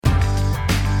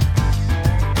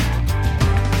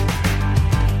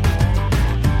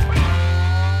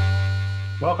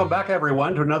Welcome back,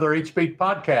 everyone, to another Eat Speak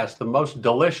podcast, the most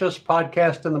delicious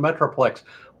podcast in the Metroplex.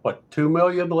 2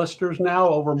 million listeners now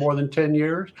over more than 10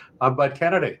 years? I'm Bud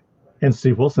Kennedy. And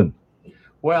Steve Wilson.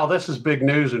 Well, this is big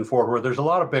news in Fort Worth. There's a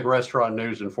lot of big restaurant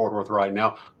news in Fort Worth right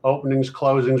now, openings,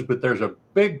 closings, but there's a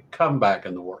big comeback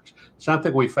in the works.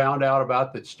 Something we found out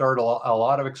about that stirred a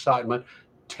lot of excitement.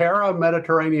 Terra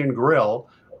Mediterranean Grill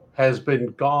has been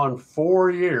gone 4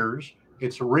 years.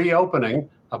 It's reopening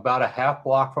about a half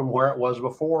block from where it was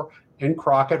before in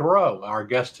Crockett Row. Our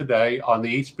guests today on the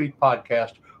Eat Speak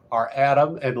podcast are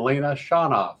Adam and Lena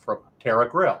Shana from Terra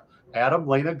Grill. Adam,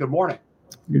 Lena, good morning.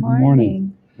 Good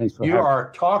morning. Thanks for You having me.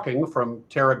 are talking from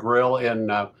Terra Grill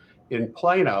in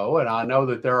Plano, and I know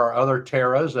that there are other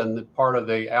Terras and part of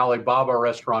the Alibaba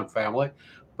restaurant family.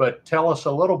 But tell us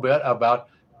a little bit about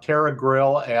Terra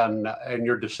Grill and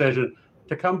your decision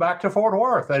to come back to Fort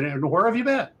Worth. And where have you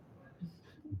been?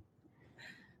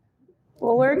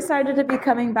 Well, we're excited to be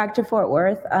coming back to Fort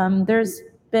Worth. There's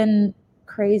been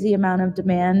crazy amount of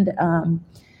demand.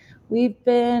 We've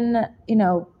been,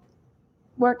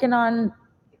 working on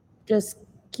just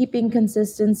keeping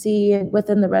consistency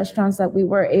within the restaurants that we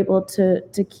were able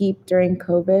to keep during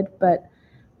COVID, but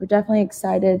we're definitely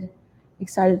excited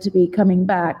to be coming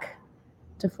back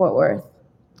to Fort Worth.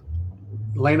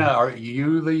 Lena, are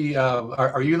you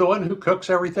the one who cooks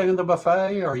everything in the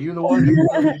buffet? Are you the one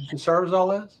who serves all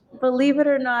this? Believe it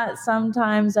or not,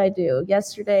 sometimes I do.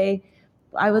 Yesterday,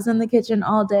 I was in the kitchen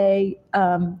all day.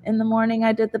 In the morning,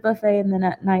 I did the buffet, and then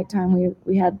at nighttime,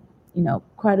 we had,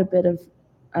 quite a bit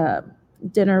of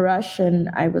dinner rush, and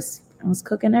I was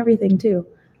cooking everything too.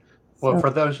 Well, for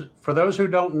those who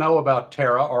don't know about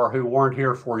Terra or who weren't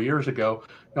here 4 years ago,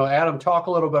 Adam, talk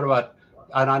a little bit about.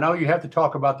 And I know you have to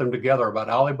talk about them together, about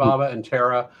Alibaba and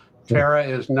Terra. Terra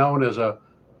is known as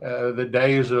the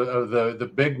days of the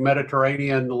big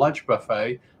Mediterranean lunch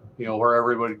buffet, where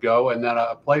everybody would go, and then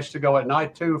a place to go at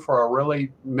night too for a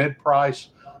really mid-price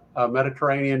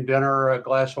Mediterranean dinner, a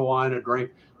glass of wine, a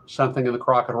drink, something in the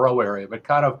Crockett Row area. But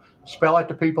kind of spell it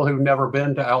to people who've never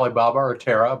been to Alibaba or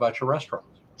Terra about your restaurants.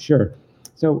 Sure.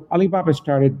 So Alibaba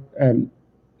started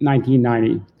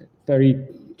 1990,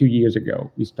 32 years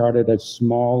ago. We started a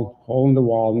small hole in the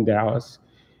wall in Dallas.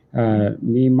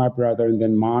 Me and my brother, and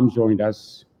then Mom joined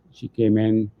us. She came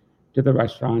in to the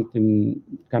restaurant and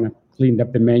kind of cleaned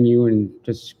up the menu and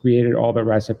just created all the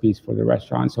recipes for the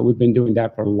restaurant. So we've been doing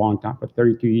that for a long time, for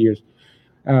 32 years.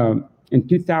 In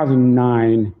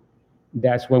 2009,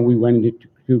 that's when we went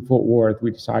into Fort Worth. We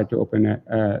decided to open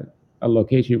a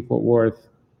location in Fort Worth.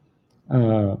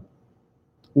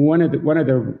 One of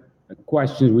the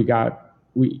questions we got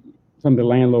from the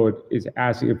landlord is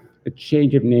asking if a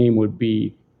change of name would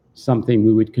be something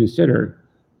we would consider.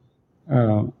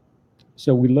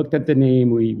 So we looked at the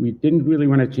name. We didn't really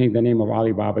want to change the name of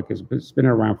Alibaba because it's been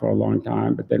around for a long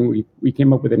time. But then we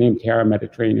came up with the name Terra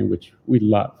Mediterranean, which we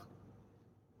love.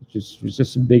 It was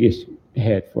just the biggest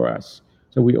hit for us.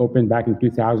 So we opened back in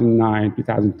 2009,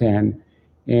 2010,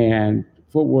 and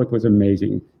Fort Worth was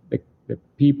amazing. The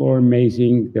people are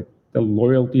amazing. The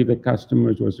loyalty of the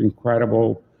customers was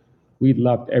incredible. We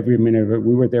loved every minute of it.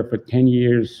 We were there for 10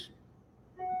 years.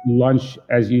 Lunch,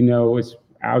 as you know, is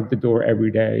out the door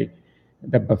every day.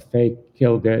 The buffet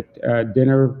killed it.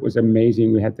 Dinner was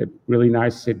amazing. We had the really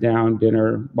nice sit-down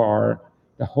dinner bar,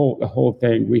 the whole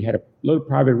thing. We had a little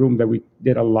private room that we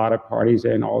did a lot of parties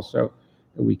in also.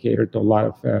 We catered to a lot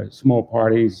of small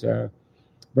parties,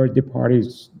 birthday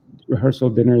parties, rehearsal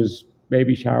dinners,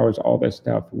 baby showers, all that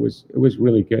stuff. It was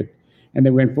really good. And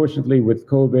then unfortunately with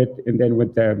COVID, and then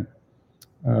with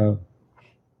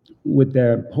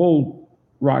the whole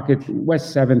Rocket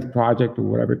West 7th project or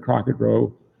whatever, Crockett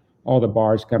Row, all the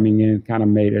bars coming in kind of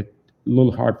made it a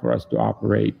little hard for us to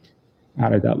operate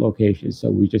out of that location.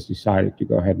 So we just decided to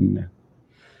go ahead and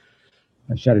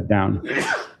shut it down.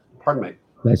 Pardon me.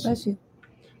 Bless you.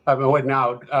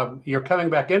 Now, you're coming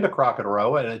back into Crockett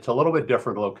Row, and it's a little bit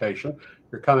different location.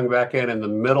 You're coming back in the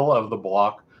middle of the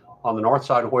block on the north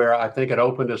side, where I think it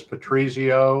opened as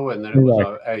Patrizio, and then it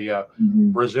was a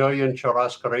Brazilian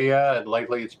churrascaria, and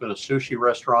lately it's been a sushi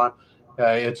restaurant.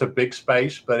 It's a big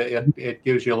space, but it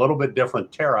gives you a little bit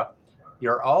different Terra.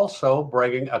 You're also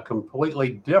bringing a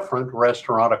completely different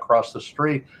restaurant across the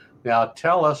street. Now,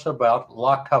 tell us about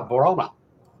La Cabrona.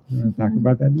 You want to talk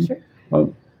about that? Sure.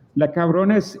 Well, La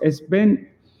Cabrona has been,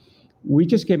 we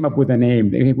just came up with a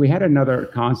name. We had another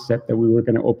concept that we were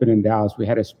going to open in Dallas. We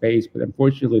had a space, but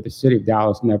unfortunately the city of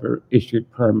Dallas never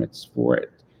issued permits for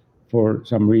it for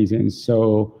some reason.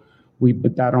 So we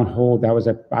put that on hold. That was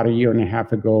about a year and a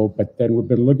half ago. But then we've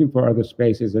been looking for other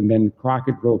spaces, and then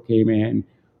Crockett Row came in.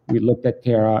 We looked at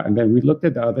Terra, and then we looked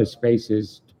at the other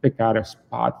spaces pick out a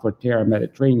spot for Terra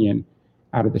Mediterranean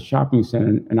out of the shopping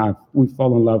center, and we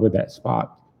fall in love with that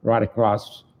spot right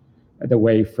across the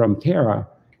way from Terra.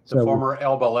 The former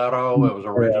El Bolero, it was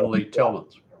originally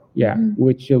Tillman's. Yeah,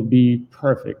 which will be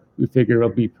perfect. We figure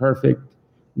it'll be perfect.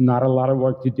 Not a lot of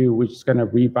work to do. We're just going to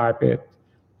revive it,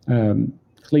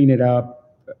 clean it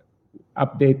up,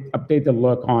 update the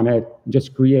look on it,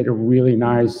 just create a really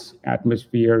nice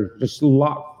atmosphere. Just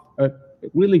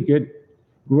really good,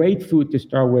 great food to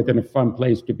start with, and a fun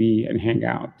place to be and hang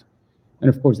out. And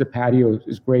of course, the patio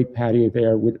is great patio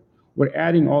there. We're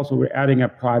adding a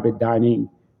private dining,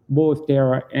 both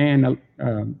Terra and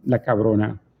La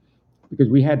Cabrona, because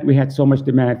we had so much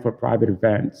demand for private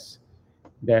events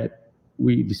that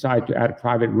we decided to add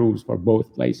private rooms for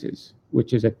both places,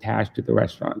 which is attached to the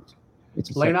restaurant.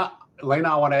 Lena,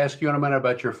 I want to ask you in a minute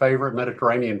about your favorite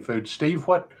Mediterranean food. Steve,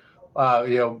 what,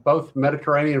 both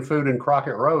Mediterranean food and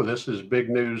Crockett Row, this is big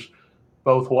news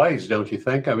both ways, don't you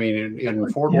think? I mean, in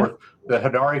Fort Worth, the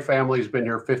Hadari family's been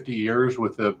here 50 years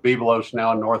with the Biblos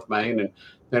now in North Main. And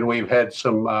then we've had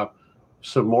some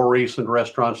more recent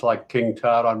restaurants like King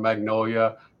Tut on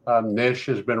Magnolia. Nish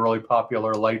has been really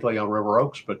popular lately on River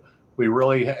Oaks, but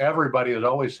everybody has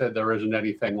always said there isn't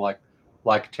anything like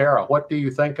Terra. What do you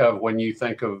think of when you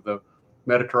think of the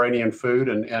Mediterranean food,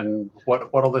 and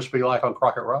what'll this be like on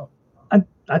Crockett Row?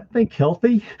 I think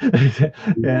healthy,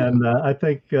 and I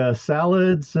think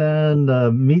salads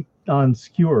and meat on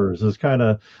skewers is kind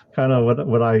of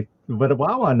what I. But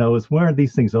all I know is when are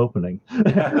these things opening?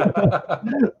 I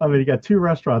mean, you got 2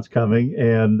 restaurants coming,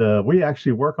 and we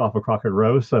actually work off of Crockett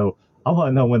Row, so I want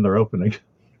to know when they're opening.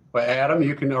 Well, Adam,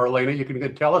 or Lena, you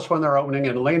can tell us when they're opening.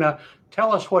 And Lena,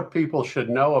 tell us what people should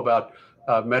know about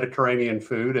Mediterranean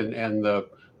food and the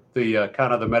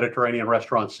kind of the Mediterranean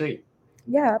restaurant scene.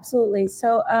 Yeah, absolutely.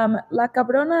 So La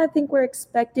Cabrona, I think we're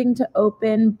expecting to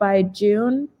open by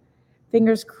June.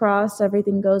 Fingers crossed,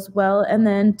 everything goes well. And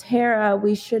then Terra,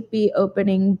 we should be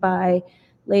opening by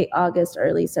late August,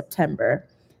 early September.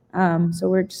 So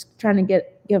we're just trying to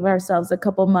give ourselves a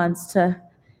couple months to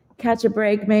catch a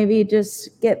break, maybe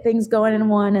just get things going in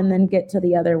one and then get to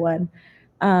the other one.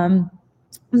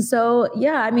 So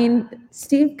yeah, I mean,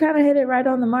 Steve kind of hit it right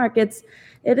on the mark. It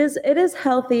is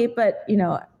healthy, but we've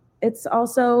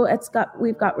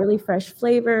got really fresh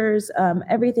flavors.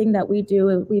 Everything that we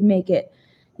do, we make it,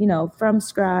 from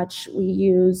scratch. We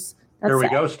use. Here we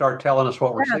go. Start telling us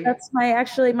what we're seeing. That's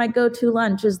my go-to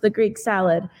lunch is the Greek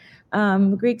salad.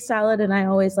 Greek salad, and I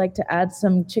always like to add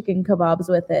some chicken kebabs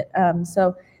with it.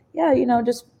 So yeah,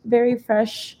 just very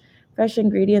fresh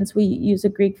ingredients. We use a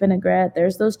Greek vinaigrette.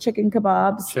 There's those chicken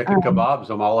kebabs.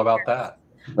 I'm all about that.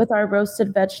 With our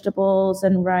roasted vegetables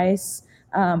and rice.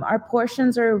 Our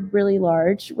portions are really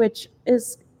large, which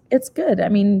it's good. I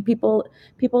mean, people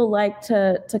like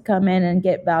to come in and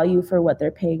get value for what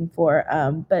they're paying for.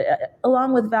 But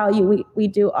along with value, we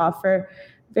do offer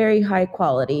very high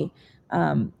quality.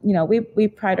 We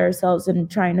pride ourselves in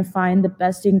trying to find the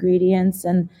best ingredients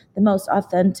and the most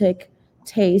authentic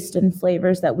taste and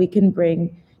flavors that we can bring.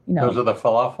 Those are the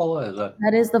falafel?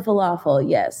 That is the falafel.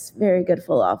 Yes, very good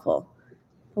falafel.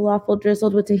 Falafel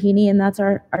drizzled with tahini, and that's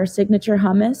our signature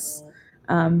hummus.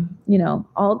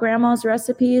 All grandma's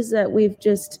recipes that we've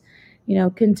just,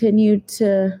 continued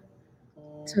to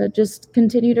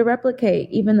continue to replicate,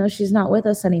 even though she's not with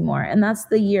us anymore. And that's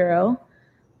the gyro,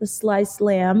 the sliced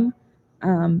lamb.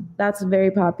 That's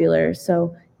very popular.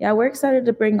 So yeah, we're excited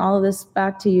to bring all of this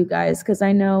back to you guys, because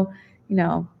I know,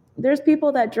 there's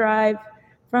people that drive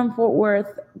from Fort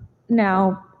Worth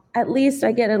now. I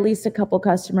get at least a couple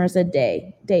customers a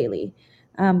day, daily,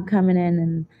 coming in,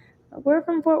 and we're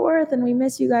from Fort Worth and we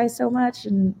miss you guys so much.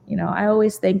 And, I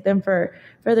always thank them for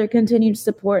their continued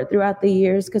support throughout the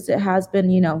years, because it has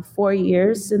been, 4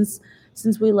 years since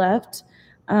we left.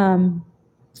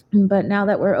 But now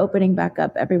that we're opening back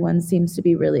up, everyone seems to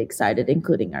be really excited,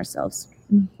 including ourselves.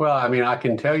 Well, I mean, I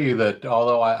can tell you that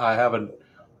although I haven't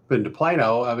been to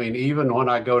Plano, I mean, even when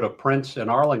I go to Prince in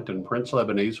Arlington, Prince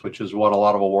Lebanese, which has won a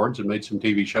lot of awards and made some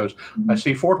TV shows, I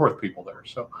see Fort Worth people there.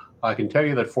 So I can tell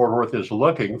you that Fort Worth is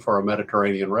looking for a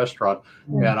Mediterranean restaurant.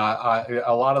 And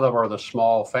a lot of them are the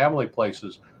small family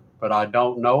places, but I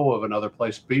don't know of another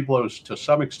place, Biblos to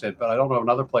some extent, but I don't know of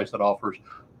another place that offers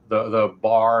the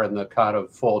bar and the kind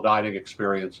of full dining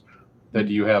experience that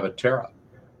you have at Terra.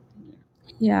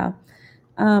 Yeah.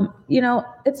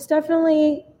 It's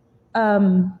definitely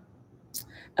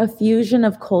a fusion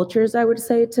of cultures, I would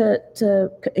say,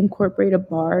 to incorporate a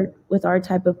bar with our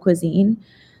type of cuisine.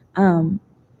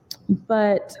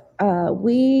 But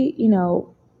we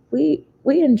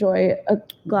enjoy a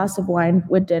glass of wine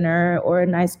with dinner or a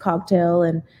nice cocktail,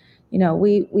 and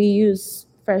we use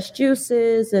fresh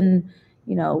juices, and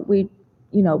we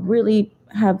really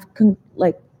have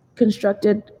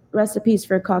constructed recipes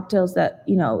for cocktails that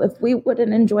if we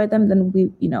wouldn't enjoy them, then we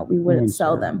wouldn't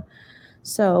sell them.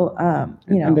 So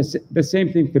And the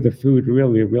same thing for the food.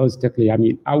 Really, realistically, I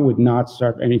mean, I would not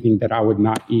serve anything that I would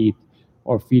not eat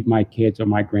or feed my kids or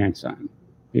my grandson.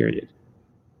 Period.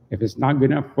 If it's not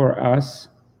good enough for us,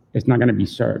 it's not going to be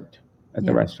served at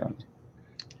the restaurant.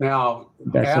 Now,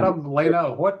 Adam,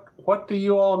 Lena, what do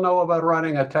you all know about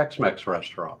running a Tex-Mex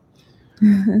restaurant?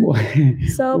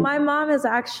 So my mom is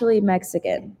actually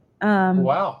Mexican.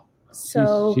 Wow.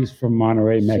 So she's from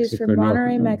Monterrey, Mexico. She's from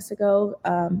Monterrey,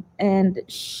 Mexico, and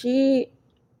she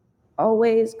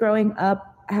always, growing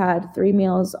up, had 3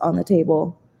 meals on the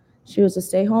table. She was a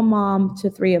stay-home mom to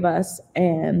 3 of us,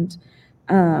 and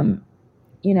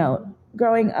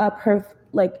growing up,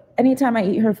 anytime I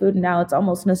eat her food now, it's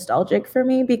almost nostalgic for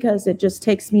me because it just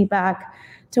takes me back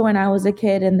to when I was a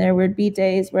kid, and there would be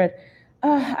days where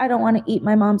I don't want to eat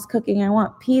my mom's cooking. I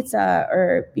want pizza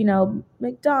or,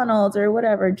 McDonald's or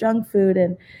whatever, junk food.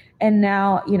 And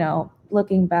now,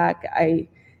 looking back, I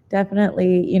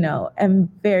definitely, am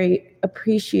very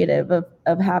appreciative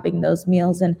of having those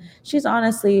meals. And she's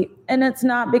honestly, and it's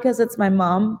not because it's my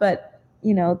mom, but,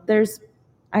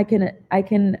 I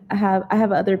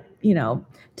have other,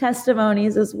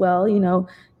 testimonies as well,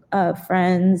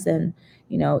 friends and,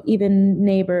 even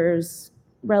neighbors,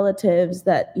 relatives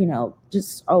that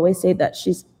just always say that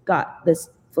she's got this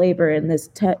flavor and this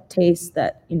taste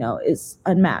that is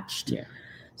unmatched.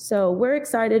 So we're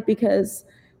excited because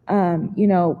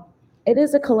it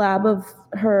is a collab of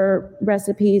her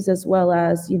recipes as well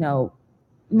as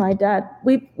my dad.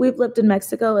 We've lived in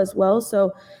Mexico as well,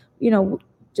 so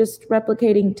just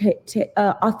replicating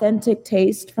authentic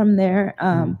taste from there.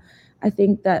 I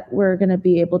think that we're going to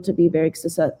be able to be very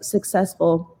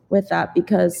successful with that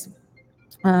because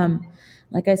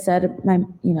like I said,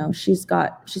 she's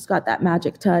got that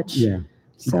magic touch. Yeah,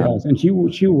 she does. And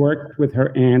she worked with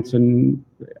her aunts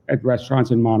at restaurants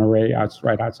in Monterrey,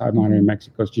 right outside Monterrey,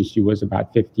 Mexico, since she was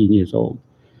about 15 years old.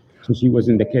 So she was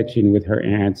in the kitchen with her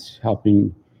aunts,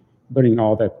 putting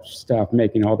all that stuff,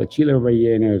 making all the chile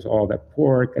rellenos, all the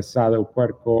pork, asado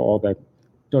puerco, all the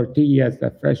tortillas, the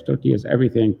fresh tortillas,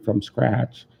 everything from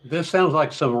scratch. This sounds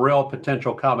like some real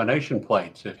potential combination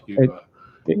plates if you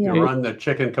run the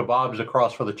chicken kebabs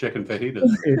across for the chicken fajitas.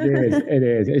 It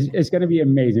is. It's going to be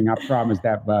amazing. I promise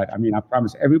that, bud. I mean, I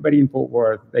promise everybody in Fort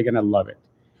Worth, they're going to love it.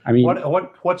 I mean,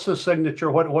 what's the signature?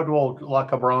 What will La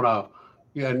Cabrona?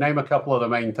 Name a couple of the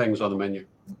main things on the menu.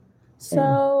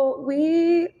 So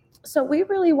we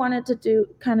really wanted to do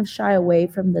kind of shy away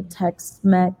from the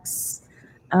Tex-Mex,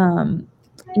 kind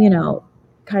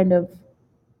of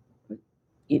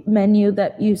menu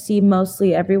that you see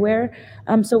mostly everywhere.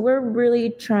 So we're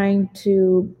really trying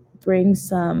to bring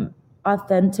some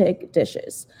authentic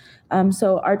dishes.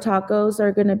 So our tacos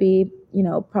are going to be,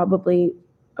 probably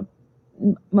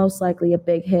most likely a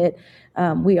big hit.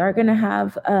 We are going to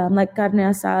have like carne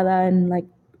asada and like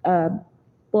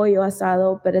pollo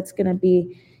asado, but it's going to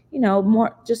be,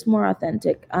 more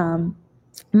authentic.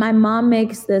 My mom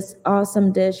makes this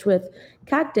awesome dish with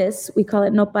cactus. We call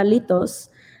it nopalitos.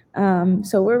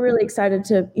 So we're really excited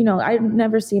to, I've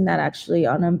never seen that actually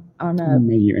on a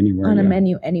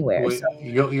menu anywhere. So.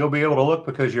 You'll be able to look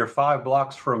because you're 5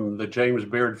 blocks from the James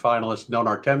Beard finalist Don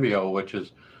Artemio, which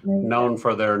is known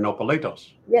for their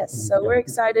nopalitos. Yes. So we're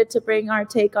excited to bring our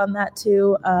take on that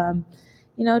too.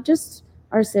 Just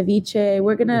our ceviche.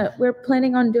 We're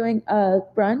planning on doing a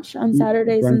brunch on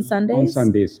Saturdays and Sundays.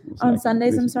 On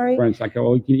Sundays, I'm sorry. Brunch, like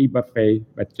all you can eat buffet,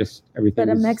 but just everything.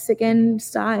 But a Mexican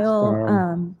style.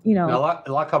 Now,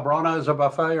 La Cabrona is a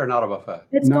buffet or not a buffet?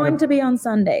 It's going to be on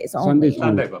Sundays only.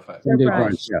 Sunday buffet. Sunday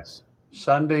brunch, yes.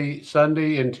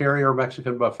 Sunday interior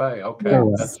Mexican buffet. Okay.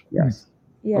 Yes.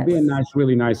 It'll be a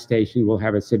really nice station. We'll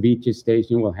have a ceviche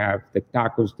station. We'll have the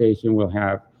taco station. We'll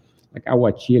have like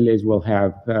aguachiles. We'll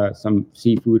have some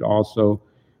seafood also,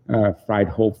 fried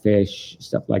whole fish,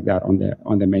 stuff like that on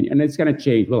the menu. And it's going to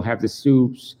change. We'll have the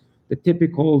soups, the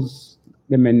typicals,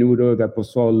 the menudo, the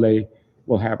pozole.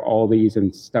 We'll have all these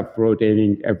and stuff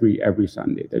rotating every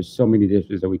Sunday. There's so many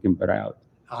dishes that we can put out.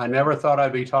 I never thought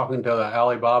I'd be talking to the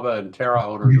Alibaba and Terra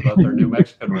owners about their new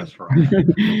Mexican restaurant.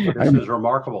 This is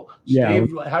remarkable.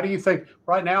 Steve, how do you think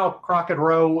right now, Crockett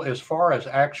Row, as far as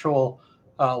actual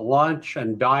lunch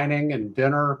and dining and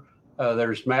dinner,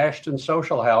 there's Mashed and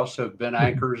Social House have been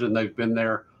anchors and they've been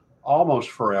there almost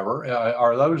forever.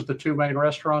 Are those the 2 main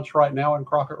restaurants right now in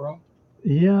Crockett Row?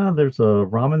 Yeah, there's a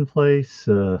ramen place.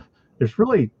 There's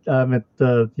really,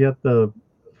 the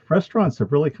restaurants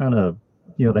have really kind of,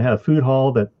 they had a food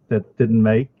hall that didn't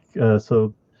make.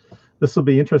 So this will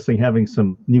be interesting having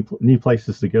some new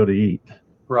places to go to eat.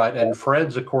 Right, and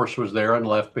Fred's, of course, was there and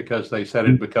left because they said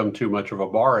it'd become too much of a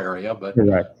bar area. But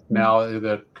now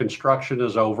the construction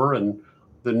is over, and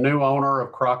the new owner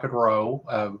of Crockett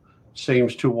Row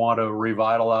seems to want to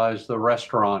revitalize the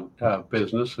restaurant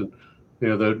business. And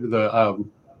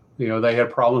they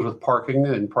had problems with parking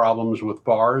and problems with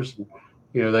bars. And,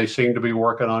 they seem to be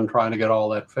working on trying to get all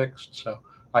that fixed. So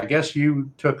I guess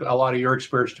you took a lot of your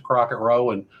experience to Crockett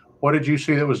Row, and what did you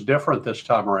see that was different this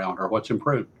time around, or what's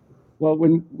improved? Well,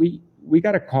 when we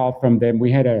got a call from them,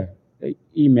 we had a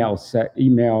email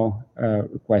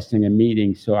requesting a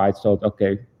meeting. So I thought,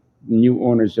 okay, new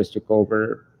owners just took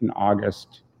over in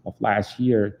August of last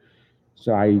year.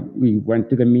 So we went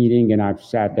to the meeting, and I've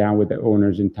sat down with the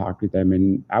owners and talked to them,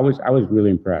 and I was really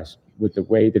impressed with the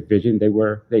way, the vision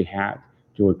they had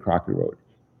toward Crockett Road.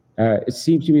 It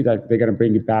seems to me that they're going to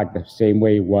bring it back the same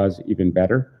way it was, even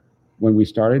better when we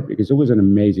started, because it was an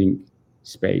amazing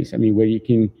space. I mean, where you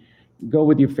can go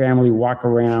with your family, walk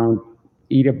around,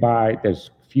 eat a bite. There's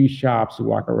a few shops to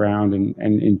walk around and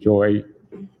enjoy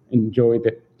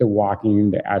the walking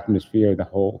and the atmosphere of the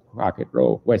whole Crockett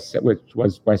Row, which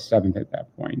was West 7th at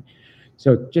that point.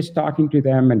 So just talking to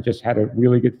them, and just had a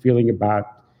really good feeling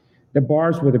about the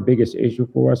bars were the biggest issue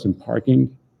for us, in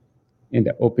parking in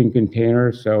the open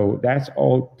container. So that's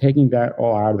all, taking that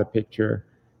all out of the picture,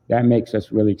 that makes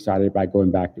us really excited about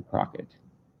going back to Crockett.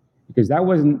 Because that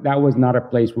was not a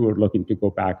place we were looking to go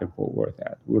back in Fort Worth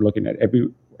at. We were looking at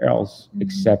everywhere else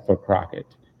except for Crockett.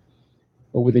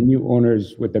 But with the new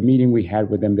owners, with the meeting we had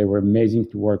with them, they were amazing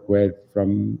to work with.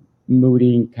 From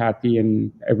Moody, Kathy,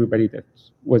 and everybody that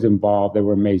was involved, they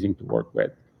were amazing to work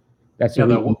with. That's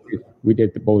how we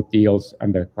did both deals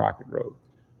on the Crockett Road.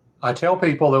 I tell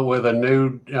people that with a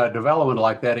new development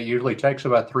like that, it usually takes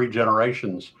about 3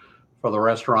 generations for the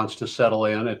restaurants to settle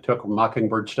in. It took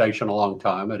Mockingbird Station a long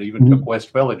time. It even took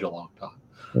West Village a long time,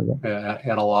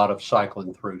 and a lot of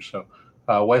cycling through. So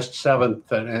West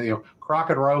 7th, and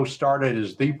Crockett Row started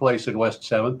as the place in West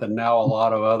 7th, and now a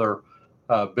lot of other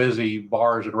busy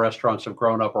bars and restaurants have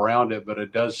grown up around it. But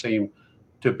it does seem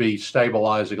to be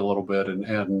stabilizing a little bit,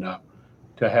 and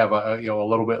to have a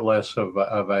little bit less of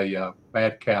a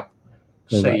madcap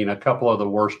scene. A couple of the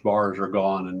worst bars are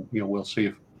gone, and we'll see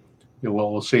if.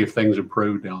 We'll see if things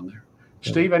improve down there.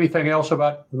 Steve, anything else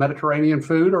about Mediterranean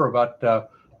food or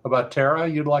about Terra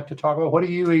you'd like to talk about? What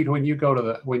do you eat when you go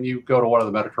to one of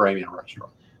the Mediterranean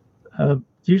restaurants?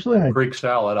 Usually Greek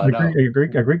salad. I know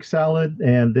a Greek salad,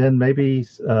 and then maybe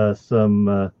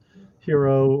some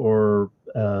hero or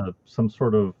some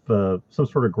sort of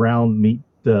ground meat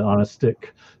on a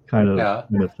stick kind of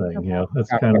thing. That's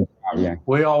kind of.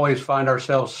 We always find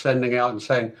ourselves sending out and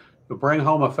saying, bring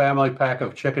home a family pack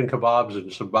of chicken kebabs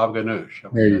and some bab ganoush.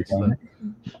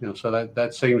 So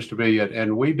that seems to be it,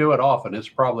 and we do it often. It's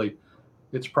probably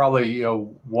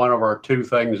one of our 2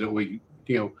 things that we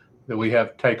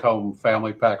have take home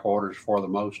family pack orders for the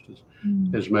most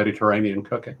is Mediterranean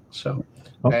cooking. So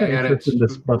okay, and it's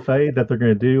this buffet that they're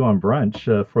going to do on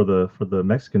brunch for the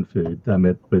Mexican food. I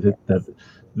mean,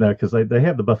 because they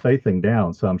have the buffet thing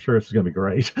down, so I'm sure it's going to be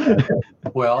great.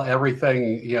 Well,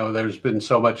 everything, there's been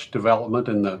so much development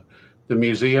in the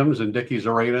museums and Dickies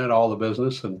Arena and all the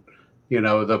business, and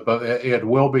it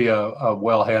will be a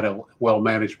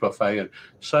well-managed buffet. And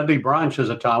Sunday brunch is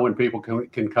a time when people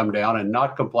can come down and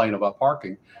not complain about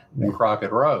parking in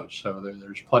Crockett Row. So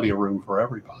there's plenty of room for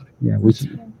everybody. Yeah,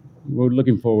 we're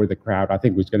looking forward to the crowd. I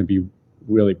think it's going to be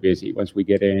really busy once we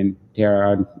get in.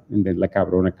 Terra and then La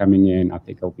Cabrona coming in. I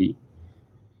think it'll be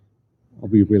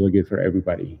really good for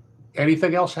everybody.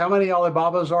 Anything else? How many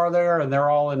Alibabas are there? And they're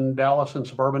all in Dallas and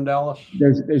suburban Dallas?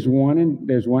 There's one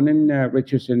in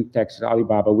Richardson, Texas,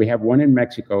 Alibaba. We have one in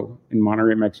Mexico, in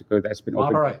Monterrey, Mexico. That's been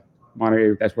open.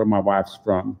 Monterrey, that's where my wife's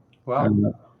from. Wow.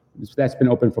 That's been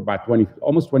open for about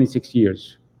almost 26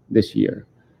 years this year.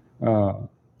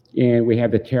 And we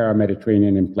have the Terra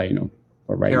Mediterranean in Plano.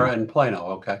 Terra in Plano,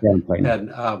 okay. Yeah, in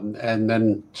Plano. And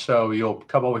then so you'll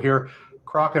come over here,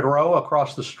 Crockett Row,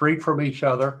 across the street from each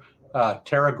other.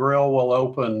 Terra Grill will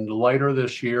open later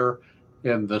this year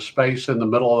in the space in the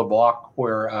middle of the block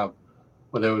where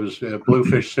there was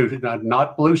bluefish sushi,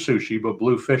 not blue sushi, but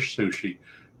bluefish sushi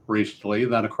recently.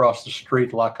 Then across the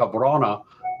street, La Cabrona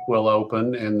will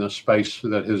open in the space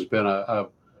that has been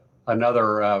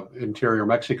another interior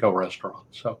Mexico restaurant.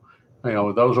 So,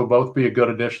 those will both be good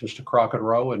additions to Crockett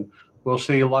Row, and we'll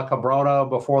see La Cabrona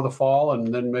before the fall,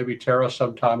 and then maybe Terra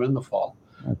sometime in the fall.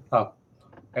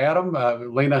 Adam,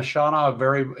 Lena,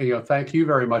 Shauna, thank you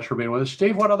very much for being with us.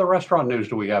 Steve, what other restaurant news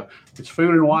do we have? It's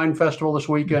Food and Wine Festival this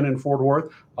weekend in Fort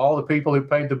Worth. All the people who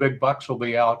paid the big bucks will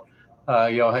be out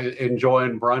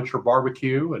enjoying brunch or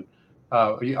barbecue. And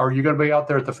are you going to be out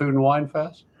there at the Food and Wine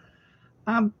Fest?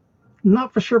 I'm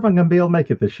not for sure if I'm going to be able to make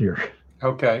it this year.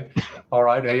 Okay, all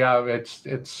right. Yeah,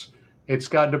 it's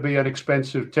got to be an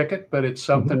expensive ticket, but it's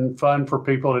something fun for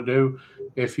people to do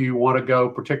if you want to go.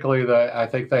 Particularly, I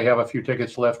think they have a few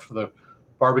tickets left for the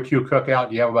barbecue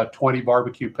cookout. You have about 20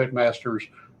 barbecue pitmasters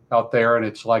out there, and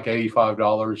it's like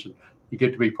 $85, and you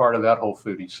get to be part of that whole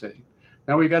foodie scene.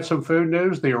 Now we got some food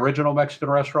news. The original Mexican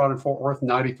restaurant in Fort Worth,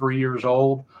 93 years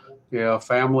old.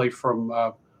 Family from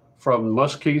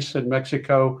Musquis in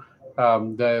Mexico.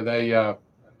 The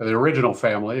original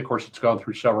family, of course, it's gone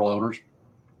through several owners.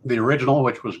 The original,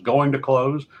 which was going to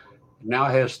close, now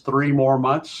has 3 more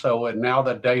months. So now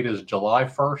the date is July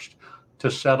 1st to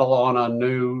settle on a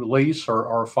new lease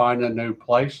or find a new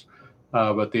place.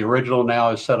 But the original now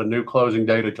has set a new closing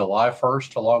date of July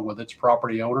 1st, along with its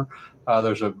property owner.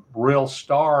 There's a real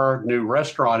star new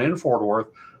restaurant in Fort Worth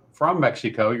from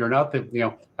Mexico.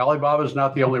 Alibaba is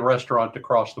not the only restaurant to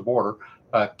cross the border.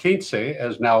 Quince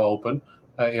is now open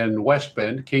in West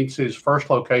Bend. Quince's first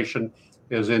location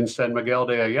is in San Miguel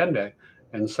de Allende.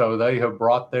 And so they have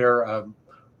brought their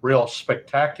real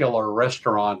spectacular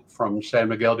restaurant from San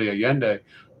Miguel de Allende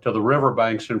to the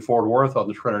riverbanks in Fort Worth on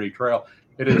the Trinity Trail.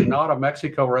 It is not a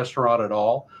Mexico restaurant at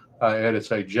all. And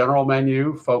it's a general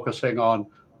menu focusing on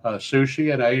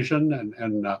sushi and Asian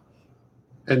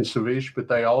and ceviche, but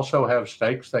they also have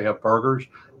steaks. They have burgers.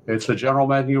 It's a general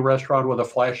menu restaurant with a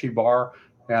flashy bar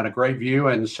and a great view,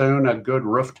 and soon a good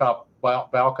rooftop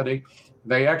balcony.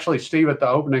 They actually, Steve, at the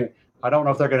opening, I don't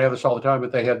know if they're going to have this all the time,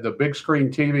 but they had the big screen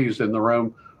TVs in the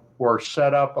room were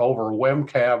set up over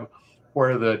webcam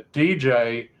where the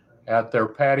DJ at their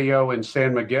patio in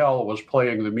San Miguel was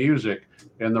playing the music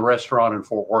in the restaurant in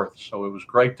Fort Worth. So it was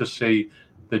great to see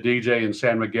the DJ in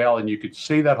San Miguel, and you could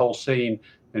see that whole scene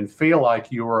and feel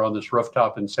like you were on this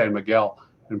rooftop in San Miguel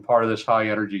and part of this high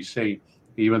energy scene,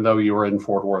 even though you were in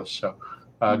Fort Worth. So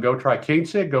go try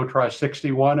Quince, go try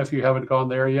 61 if you haven't gone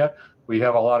there yet. We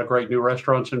have a lot of great new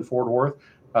restaurants in Fort Worth.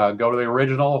 Go to the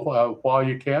original while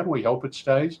you can. We hope it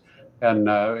stays. And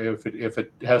if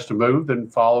it has to move, then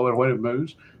follow it when it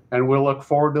moves. And we'll look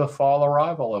forward to the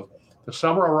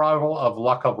summer arrival of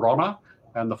La Cabrona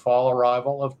and the fall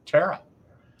arrival of Terra.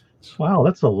 Wow,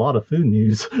 that's a lot of food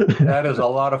news. That is a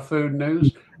lot of food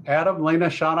news. Adam, Lena,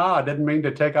 Shana, I didn't mean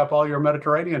to take up all your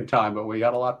Mediterranean time, but we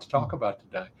got a lot to talk about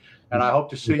today. And I hope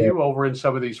to see you over in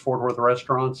some of these Fort Worth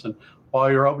restaurants and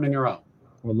while you're opening your own.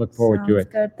 We'll look forward to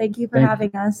it. Good. Thank you for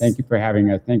having us. Thank you for having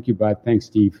us. Thank you, Bud. Thanks,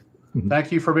 Steve.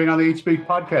 Thank you for being on the Eat Speak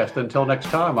podcast. Until next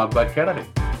time, I'm Bud Kennedy.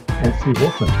 And Steve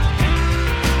Wilson.